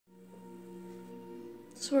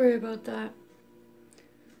Sorry about that.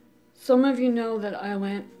 Some of you know that I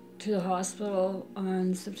went to the hospital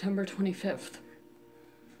on September 25th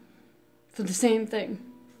for the same thing.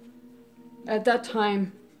 At that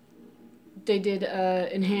time, they did an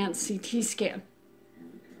enhanced CT scan.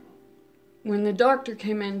 When the doctor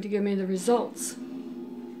came in to give me the results,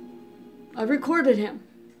 I recorded him.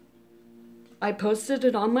 I posted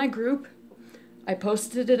it on my group. I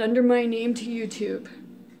posted it under my name to YouTube.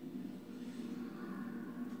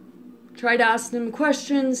 Tried asking him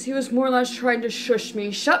questions. He was more or less trying to shush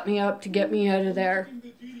me, shut me up to get me out of there.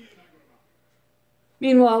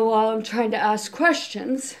 Meanwhile, while I'm trying to ask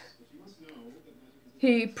questions,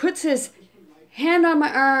 he puts his hand on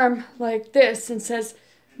my arm like this and says,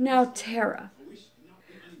 "Now, Tara,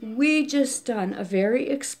 we just done a very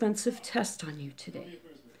expensive test on you today.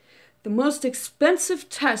 The most expensive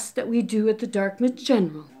test that we do at the Dartmouth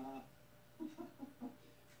General."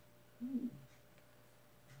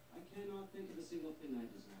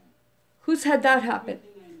 Who's had that happen?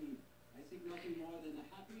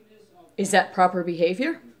 Is that proper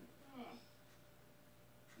behavior?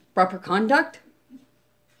 Proper conduct?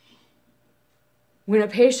 When a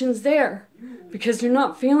patient's there because they're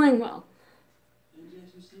not feeling well,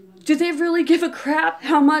 do they really give a crap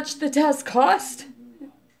how much the test cost?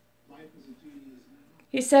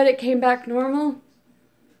 He said it came back normal.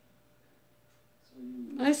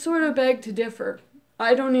 I sort of beg to differ.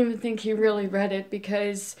 I don't even think he really read it,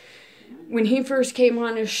 because when he first came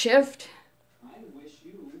on his shift,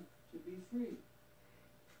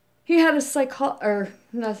 he had a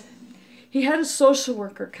social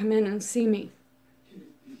worker come in and see me.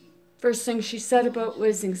 First thing she said about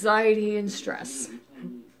was anxiety and stress.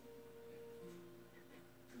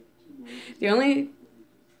 The only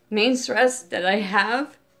main stress that I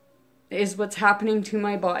have is what's happening to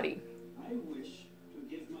my body.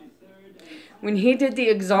 When he did the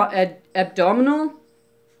abdominal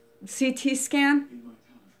CT scan,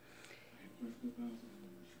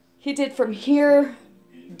 he did from here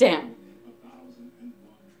down.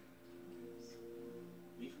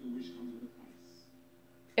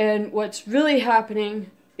 And what's really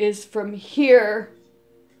happening is from here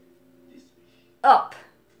up.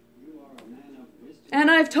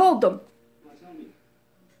 And I've told them.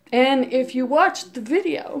 And if you watch the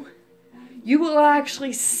video, you will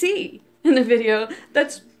actually see in the video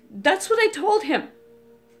that's what I told him.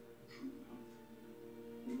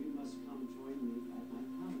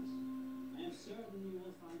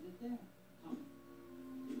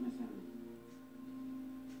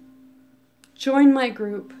 Join my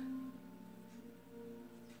group.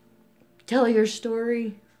 Tell your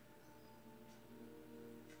story.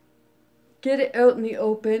 Get it out in the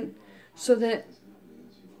open so that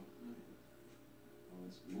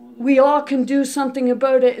we all can do something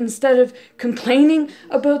about it, instead of complaining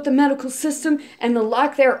about the medical system and the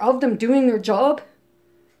lack thereof them doing their job.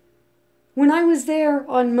 When I was there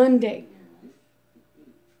on Monday,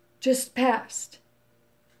 just past,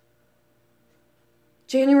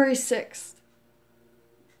 January 6th,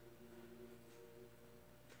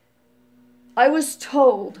 I was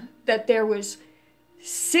told that there was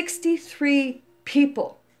 63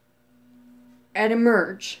 people at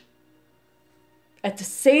Emerge at the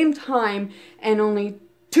same time, and only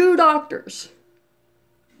 2 doctors.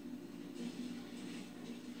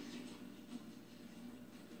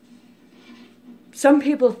 Some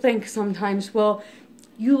people think sometimes, well,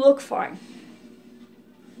 you look fine.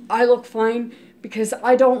 I look fine because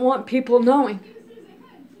I don't want people knowing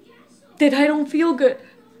that I don't feel good.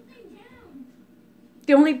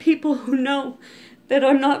 The only people who know that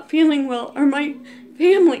I'm not feeling well are my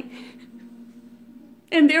family.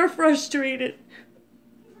 And they're frustrated.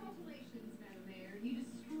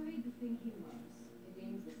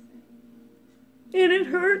 And it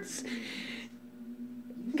hurts.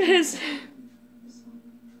 Because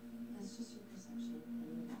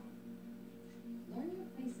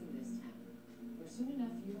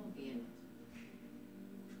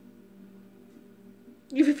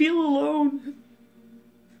you feel alone.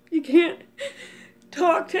 You can't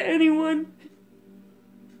talk to anyone.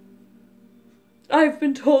 I've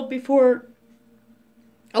been told before,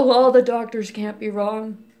 oh, all the doctors can't be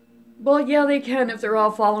wrong. Well, yeah, they can if they're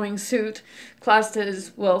all following suit. Classed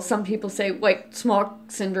as, well, some people say white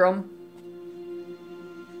smock syndrome.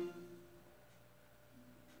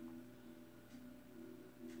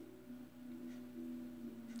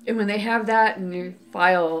 And when they have that in your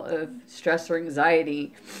file of stress or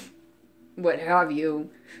anxiety, what have you,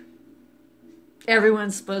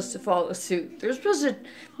 everyone's supposed to follow suit. They're supposed to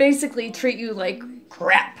basically treat you like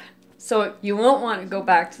crap, so you won't want to go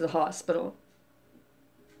back to the hospital.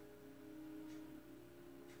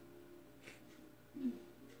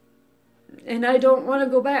 And I don't want to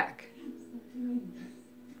go back.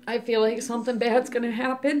 I feel like something bad's going to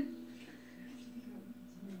happen.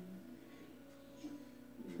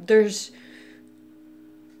 There's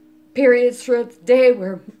periods throughout the day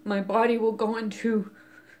where my body will go into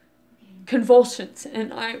convulsions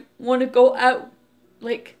and I want to go out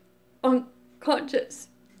like unconscious.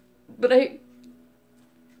 But I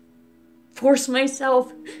force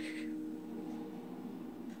myself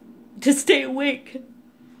to stay awake.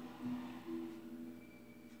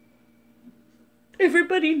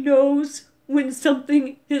 Everybody knows when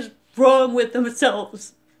something is wrong with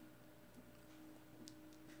themselves.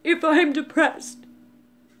 If I'm depressed,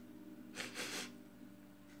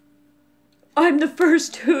 I'm the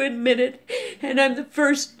first to admit it, and I'm the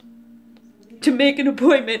first to make an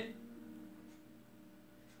appointment.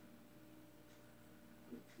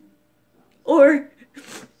 Or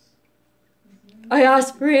I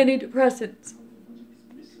ask for antidepressants.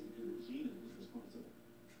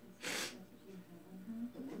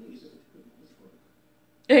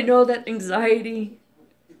 I know that anxiety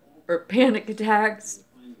or panic attacks,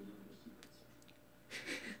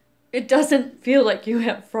 it doesn't feel like you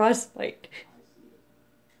have frostbite.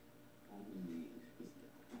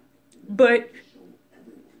 But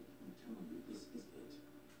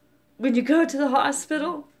when you go to the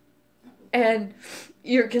hospital and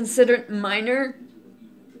you're considered minor,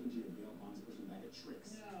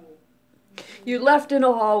 you're left in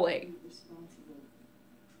a hallway.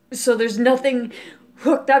 So there's nothing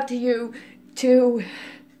hooked up to you to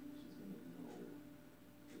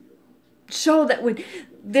show that when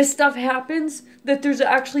this stuff happens, that there's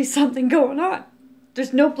actually something going on.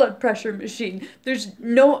 There's no blood pressure machine. There's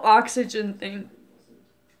no oxygen thing.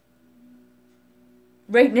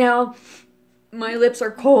 Right now, my lips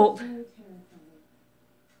are cold.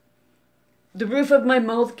 The roof of my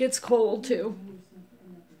mouth gets cold too.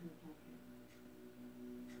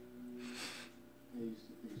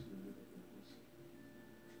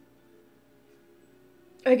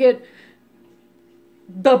 I get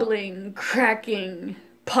bubbling, cracking,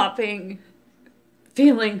 popping,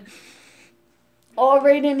 feeling all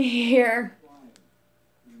right in here.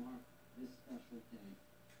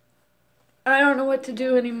 I don't know what to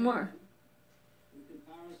do anymore.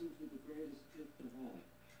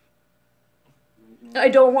 I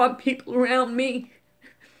don't want people around me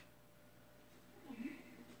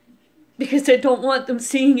because I don't want them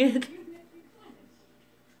seeing it.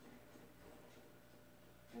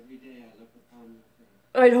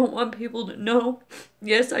 I don't want people to know.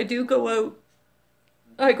 Yes, I do go out.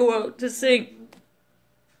 I go out to sing.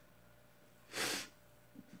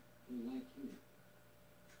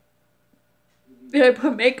 And I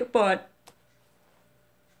put makeup on.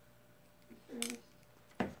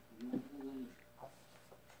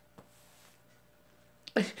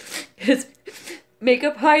 Because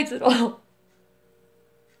makeup hides it all.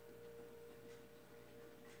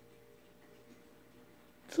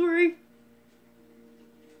 Sorry.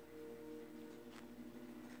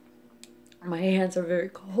 My hands are very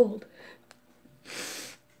cold.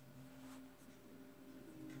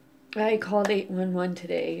 I called 811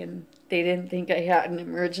 today and they didn't think I had an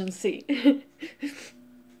emergency.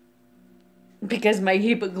 Because my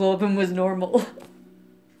hemoglobin was normal.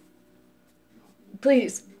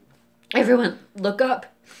 Please, everyone, look up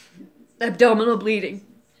abdominal bleeding.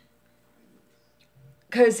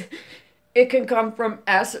 Because it can come from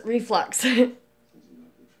acid reflux.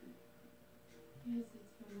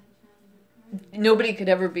 Nobody could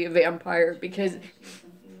ever be a vampire because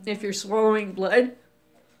if you're swallowing blood,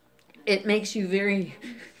 it makes you very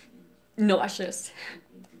nauseous.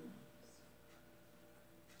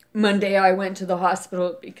 Monday I went to the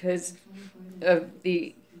hospital because of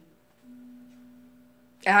the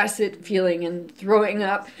acid feeling and throwing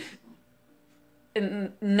up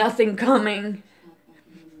and nothing coming.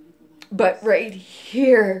 But right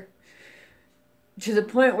here, to the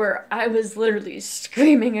point where I was literally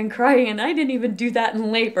screaming and crying, and I didn't even do that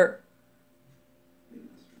in labor.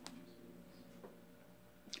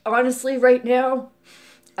 Honestly, right now,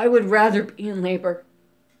 I would rather be in labor.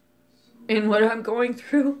 In what I'm going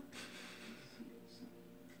through,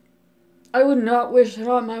 I would not wish it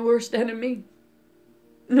on my worst enemy.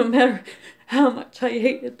 No matter how much I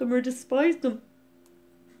hated them or despised them.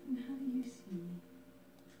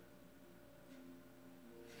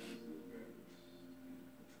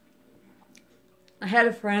 I had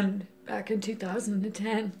a friend back in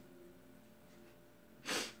 2010.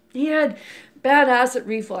 He had bad acid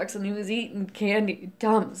reflux and he was eating candy,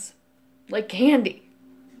 Tums, like candy.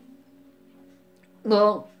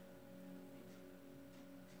 Well,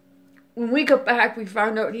 when we got back, we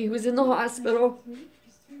found out he was in the hospital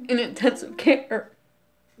in intensive care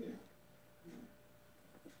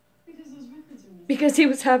because he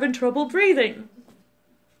was having trouble breathing,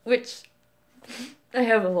 which I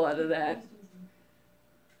have a lot of that.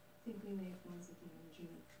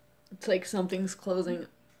 It's like something's closing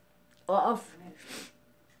off.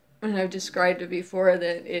 And I've described it before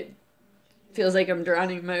that it feels like I'm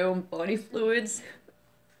drowning in my own body fluids.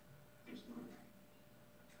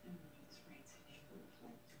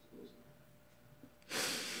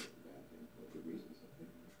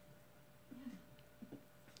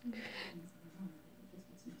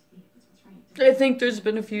 I think there's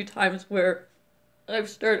been a few times where I've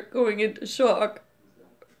started going into shock,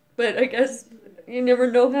 but I guess you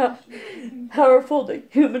never know how powerful the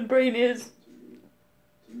human brain is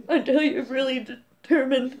until you're really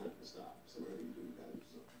determined.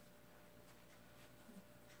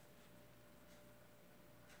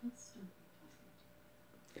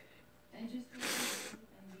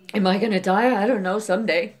 Am I gonna die? I don't know,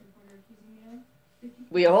 someday.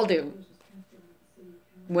 We all do.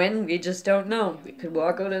 When, we just don't know. We could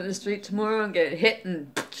walk out on the street tomorrow and get hit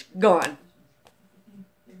and gone.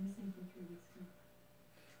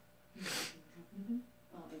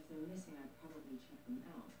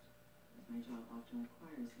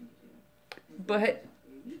 But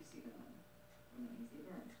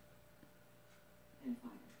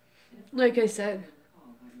like I said,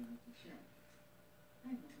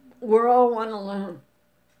 we're all one alone.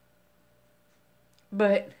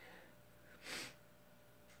 But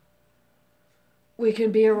we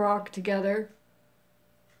can be a rock together.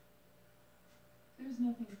 There's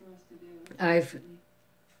nothing for us to do. I've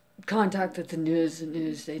contacted the news,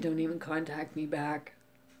 they don't even contact me back.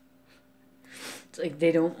 It's like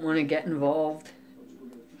they don't want to get involved.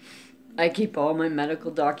 I keep all my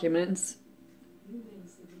medical documents.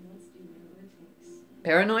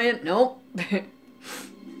 Paranoia? Nope.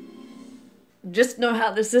 Just know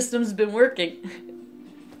how the system's been working.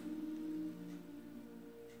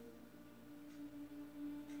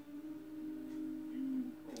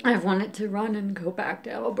 I've wanted to run and go back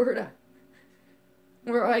to Alberta,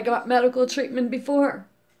 where I got medical treatment before.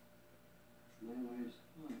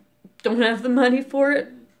 Don't have the money for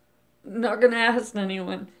it. Not gonna ask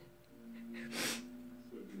anyone.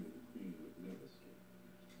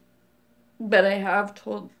 But I have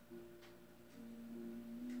told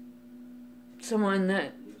someone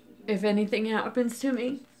that if anything happens to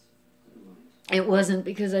me, it wasn't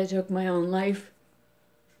because I took my own life.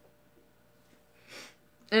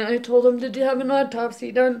 And I told him to have an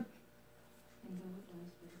autopsy done.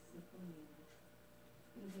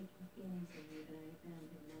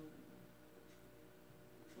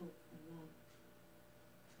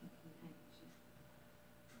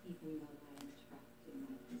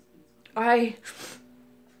 I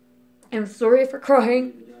am sorry for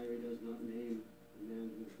crying.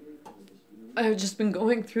 I've just been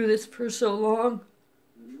going through this for so long.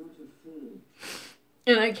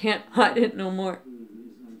 And I can't hide it no more.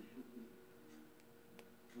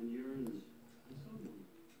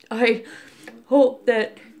 I hope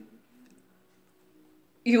that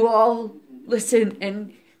you all listen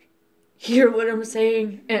and hear what I'm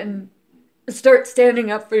saying and start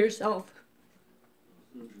standing up for yourself.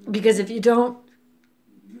 Because if you don't,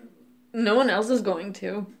 no one else is going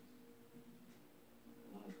to.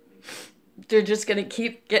 They're just going to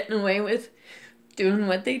keep getting away with doing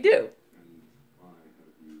what they do.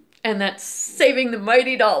 And that's saving the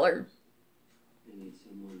mighty dollar.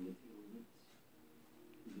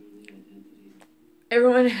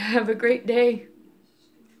 Everyone have a great day.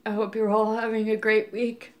 I hope you're all having a great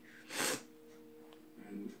week.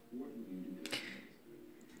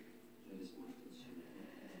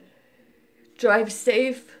 Drive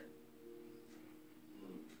safe.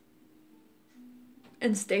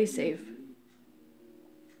 And stay safe.